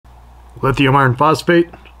Lithium iron phosphate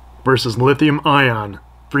versus lithium ion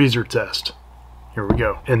freezer test. Here we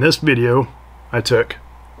go. In this video, I took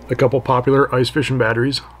a couple popular ice fishing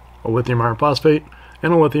batteries, a lithium iron phosphate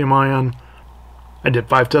and a lithium ion. I did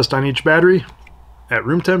 5 tests on each battery at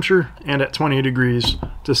room temperature and at 20 degrees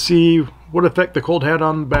to see what effect the cold had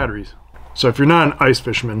on the batteries. So if you're not an ice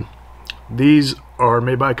fisherman, these are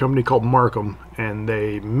made by a company called Markham, and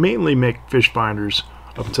they mainly make fish finders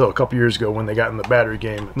up until a couple years ago when they got in the battery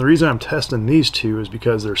game. And the reason I'm testing these two is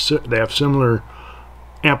because they have similar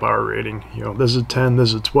amp hour rating. You know, this is 10,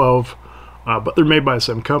 this is 12, but they're made by the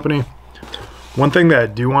same company. One thing that I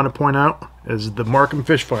do want to point out is the Markham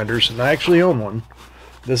fish finders, and I actually own one.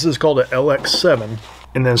 This is called a LX7.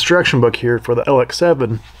 In the instruction book here for the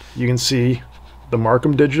LX7, you can see the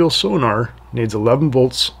Markham digital sonar needs 11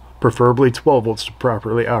 volts, preferably 12 volts to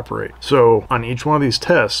properly operate. So on each one of these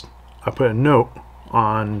tests, I put a note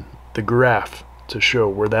on the graph to show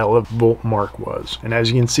where that 11 volt mark was. And as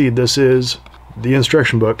you can see, this is the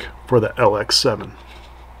instruction book for the LX7.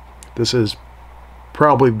 This is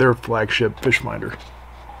probably their flagship fish finder.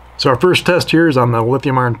 So our first test here is on the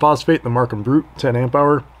lithium iron phosphate, the Markham Brute 10 amp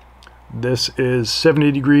hour. This is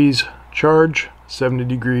 70 degrees charge, 70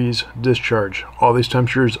 degrees discharge. All these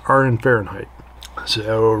temperatures are in Fahrenheit.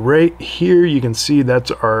 So right here you can see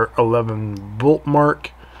that's our 11 volt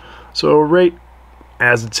mark. So right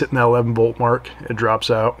as it's hitting that 11 volt mark, it drops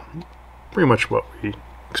out. Pretty much what we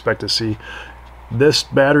expect to see. This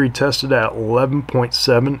battery tested at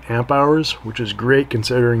 11.7 amp hours, which is great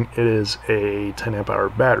considering it is a 10 amp hour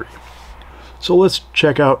battery. So let's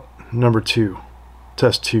check out number 2,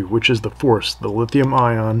 test 2, which is the force, the lithium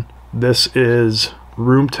ion. This is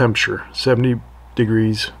room temperature, 70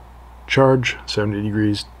 degrees charge, 70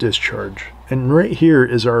 degrees discharge. And right here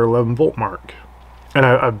is our 11 volt mark. And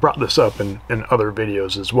I've brought this up in other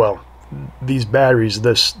videos as well. These batteries,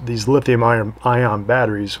 these lithium ion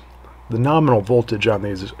batteries, the nominal voltage on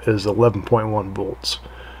these is 11.1 volts.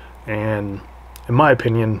 And in my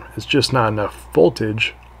opinion, it's just not enough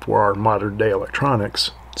voltage for our modern day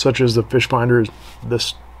electronics, such as the fish finder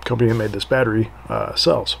this company that made this battery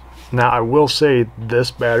sells. Now I will say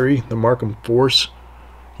this battery, the Markham Force,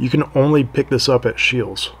 you can only pick this up at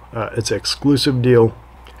Scheels. It's an exclusive deal.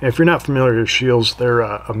 And if you're not familiar with Scheels, they're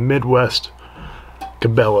a Midwest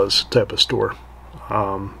Cabela's type of store.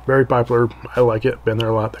 Very popular. I like it. Been there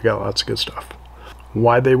a lot. They got lots of good stuff.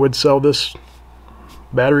 Why they would sell this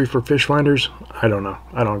battery for fish finders, I don't know.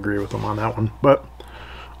 I don't agree with them on that one. But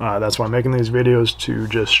that's why I'm making these videos, to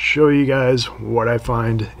just show you guys what I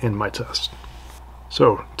find in my test.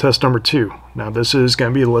 So test number 2. Now this is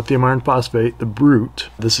going to be lithium iron phosphate, the Brute.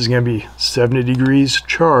 This is going to be 70 degrees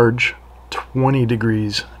charge, 20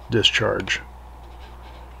 degrees discharge.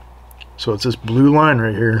 So it's this blue line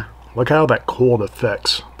right here. Look how that cold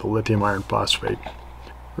affects the lithium iron phosphate.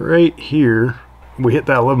 Right here, we hit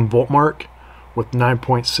that 11 volt mark with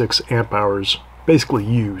 9.6 amp hours basically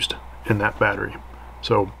used in that battery.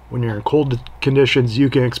 So when you're in cold conditions, you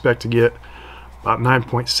can expect to get about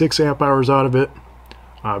 9.6 amp hours out of it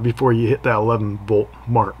before you hit that 11 volt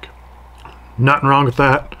mark. Nothing wrong with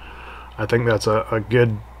that. I think that's a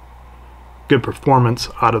good performance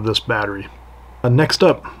out of this battery. Next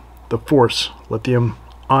up, the Force lithium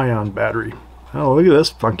ion battery. Oh, look at this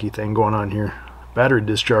funky thing going on here. Battery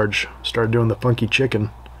discharge started doing the funky chicken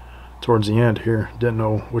towards the end here. Didn't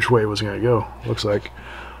know which way it was going to go, looks like.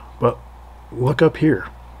 But look up here,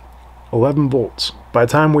 11 volts. By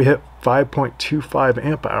the time we hit 5.25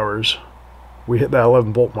 amp hours, we hit that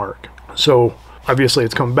 11 volt mark. So obviously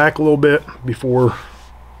it's come back a little bit. Before,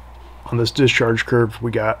 on this discharge curve,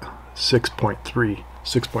 we got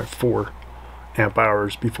 6.4 amp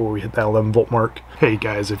hours before we hit that 11 volt mark. Hey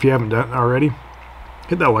guys, if you haven't done it already,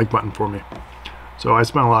 hit that like button for me. So I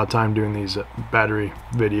spent a lot of time doing these battery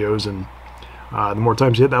videos, and the more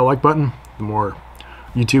times you hit that like button, the more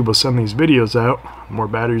YouTube will send these videos out, the more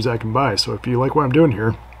batteries I can buy. So if you like what I'm doing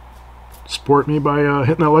here, support me by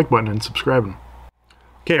hitting that like button and subscribing.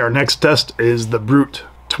 Okay, our next test is the Brute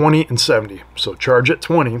 20 and 70. So charge at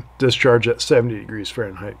 20, discharge at 70 degrees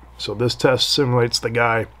Fahrenheit. So this test simulates the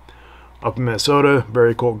guy up in Minnesota,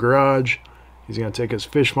 very cold garage. He's going to take his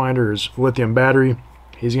fish finder, his lithium battery.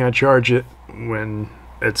 He's going to charge it when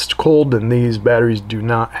it's cold, and these batteries do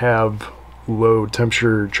not have low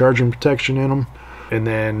temperature charging protection in them. And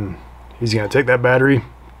then he's going to take that battery,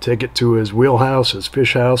 take it to his wheelhouse, his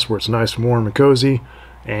fish house, where it's nice and warm and cozy,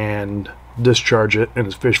 and discharge it in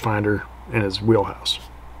his fish finder in his wheelhouse.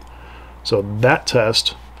 So that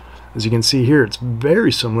test, as you can see here, it's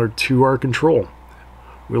very similar to our control.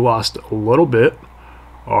 We lost a little bit.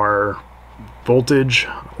 Our voltage,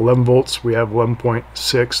 11 volts, we have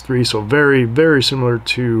 11.63, so very, very similar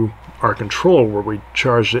to our control where we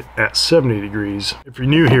charged it at 70 degrees. If you're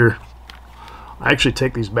new here, I actually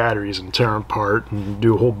take these batteries and tear them apart and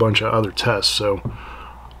do a whole bunch of other tests, so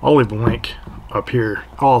I'll leave a link up here.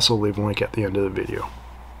 I'll also leave a link at the end of the video.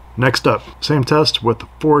 Next up, same test with the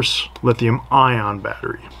Force Lithium-Ion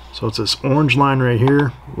battery. So it's this orange line right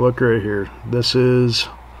here. Look right here. This is,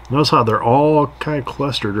 notice how they're all kind of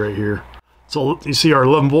clustered right here. So you see our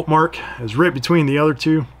 11 volt mark is right between the other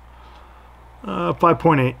two.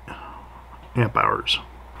 5.8 amp hours.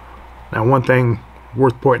 Now one thing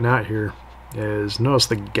worth pointing out here is notice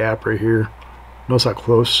the gap right here. Notice how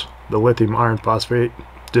close the lithium iron phosphate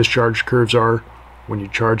discharge curves are when you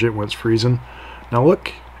charge it when it's freezing. Now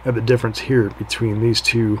look at the difference here between these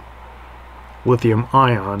two lithium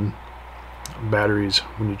ion batteries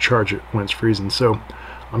when you charge it when it's freezing. So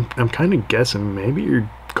I'm kind of guessing maybe you're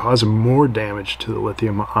causing more damage to the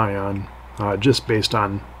lithium ion just based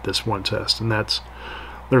on this one test, and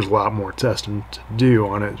there's a lot more testing to do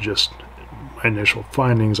on it. Just my initial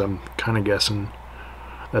findings, I'm kind of guessing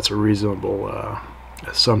that's a reasonable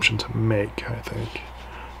assumption to make, I think.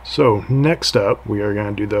 So next up, we are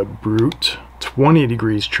going to do the brute 20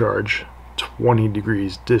 degrees charge, 20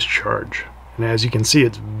 degrees discharge. And as you can see,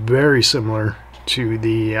 it's very similar to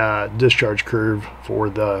the discharge curve for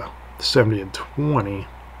the 70 and 20.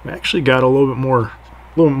 We actually got a little bit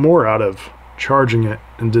more out of charging it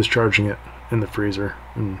and discharging it in the freezer,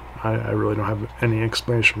 and I really don't have any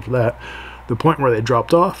explanation for that. The point where they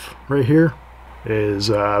dropped off right here is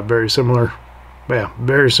very similar. Yeah,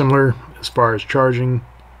 very similar as far as charging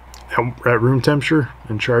at room temperature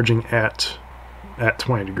and charging at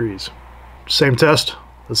 20 degrees. Same test.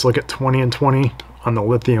 Let's look at 20 and 20 on the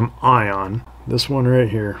lithium ion. This one right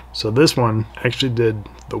here. So this one actually did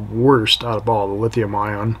the worst out of all the lithium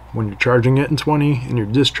ion when you're charging it in 20 and you're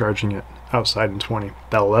discharging it outside in 20.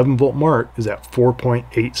 That 11 volt mark is at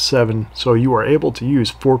 4.87, so you are able to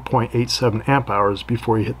use 4.87 amp hours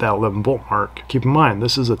before you hit that 11 volt mark. Keep in mind,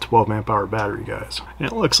 this is a 12 amp hour battery, guys. And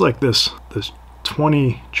it looks like this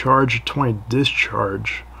 20 charge, 20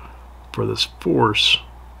 discharge for this Force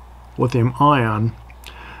lithium ion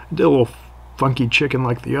did a little funky chicken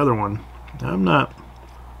like the other one. I'm not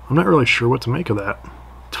really sure what to make of that.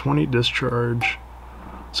 20 discharge.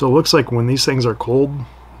 So it looks like when these things are cold,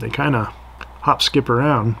 they kind of hop skip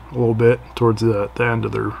around a little bit towards the end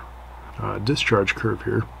of their discharge curve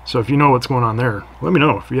here. So if you know what's going on there, let me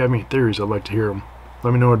know. If you have any theories, I'd like to hear them.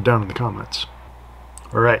 Let me know it down in the comments.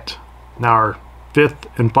 Alright, now our fifth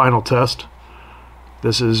and final test.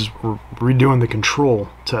 This is redoing the control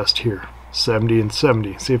test here. 70 and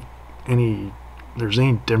 70. See if there's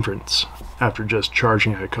any difference after just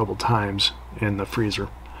charging it a couple times in the freezer.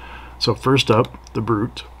 So first up, the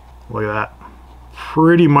brute. Look at that.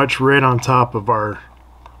 Pretty much right on top of our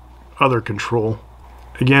other control.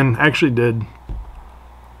 Again, actually did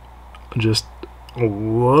just a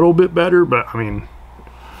little bit better, but I mean,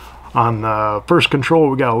 on the first control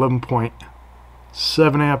we got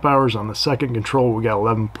 11.7 amp hours. On the second control we got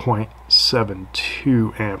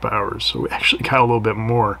 11.72 amp hours. So we actually got a little bit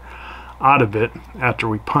more out of it after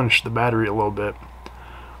we punched the battery a little bit.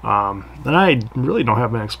 And I really don't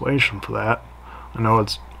have an explanation for that. I know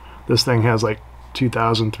this thing has like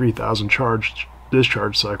 2,000, 3,000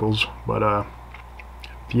 discharge cycles, but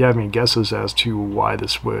if you have any guesses as to why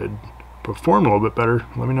this would perform a little bit better,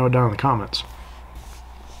 let me know down in the comments.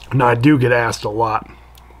 Now I do get asked a lot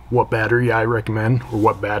what battery I recommend or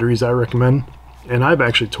what batteries I recommend, and I've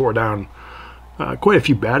actually tore down quite a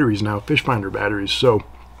few batteries now, fishfinder batteries. So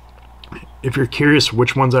if you're curious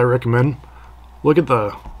which ones I recommend, look at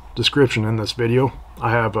the description in this video.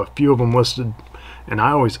 I have a few of them listed, and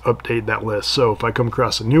I always update that list. So if I come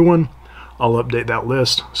across a new one, I'll update that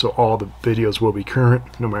list so all the videos will be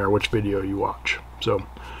current no matter which video you watch. So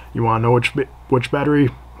you want to know which battery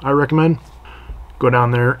I recommend? Go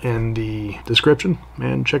down there in the description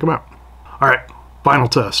and check them out. Alright, final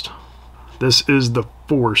test. This is the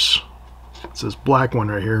Force. It's this black one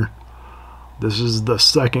right here. This is the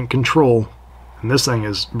second control, and this thing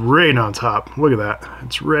is right on top. Look at that.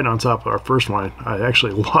 It's right on top of our first one. I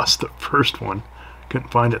actually lost the first one.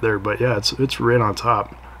 Couldn't find it there, but yeah, it's right on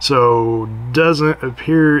top. So doesn't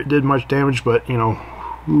appear it did much damage, but you know,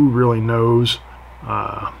 who really knows?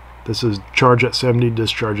 This is charge at 70,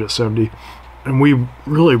 discharge at 70, and we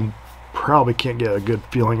really probably can't get a good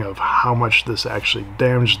feeling of how much this actually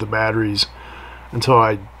damaged the batteries until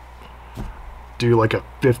I do like a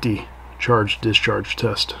 50 charge discharge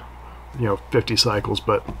test, you know, 50 cycles.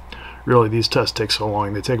 But really these tests take so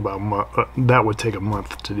long, they take about a month. That would take a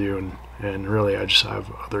month to do, and really I just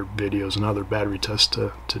have other videos and other battery tests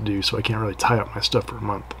to do, so I can't really tie up my stuff for a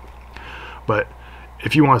month. But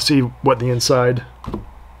if you want to see what the inside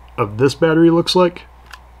of this battery looks like,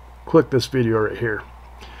 click this video right here.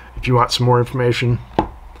 If you want some more information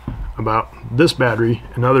about this battery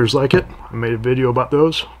and others like it, I made a video about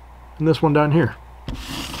those, and this one down here.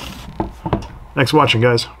 Thanks for watching,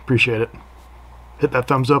 guys. Appreciate it. Hit that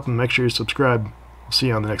thumbs up and make sure you subscribe. I'll see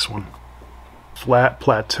you on the next one. Flat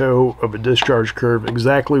plateau of a discharge curve,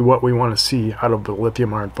 exactly what we want to see out of the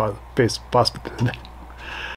lithium iron phosphate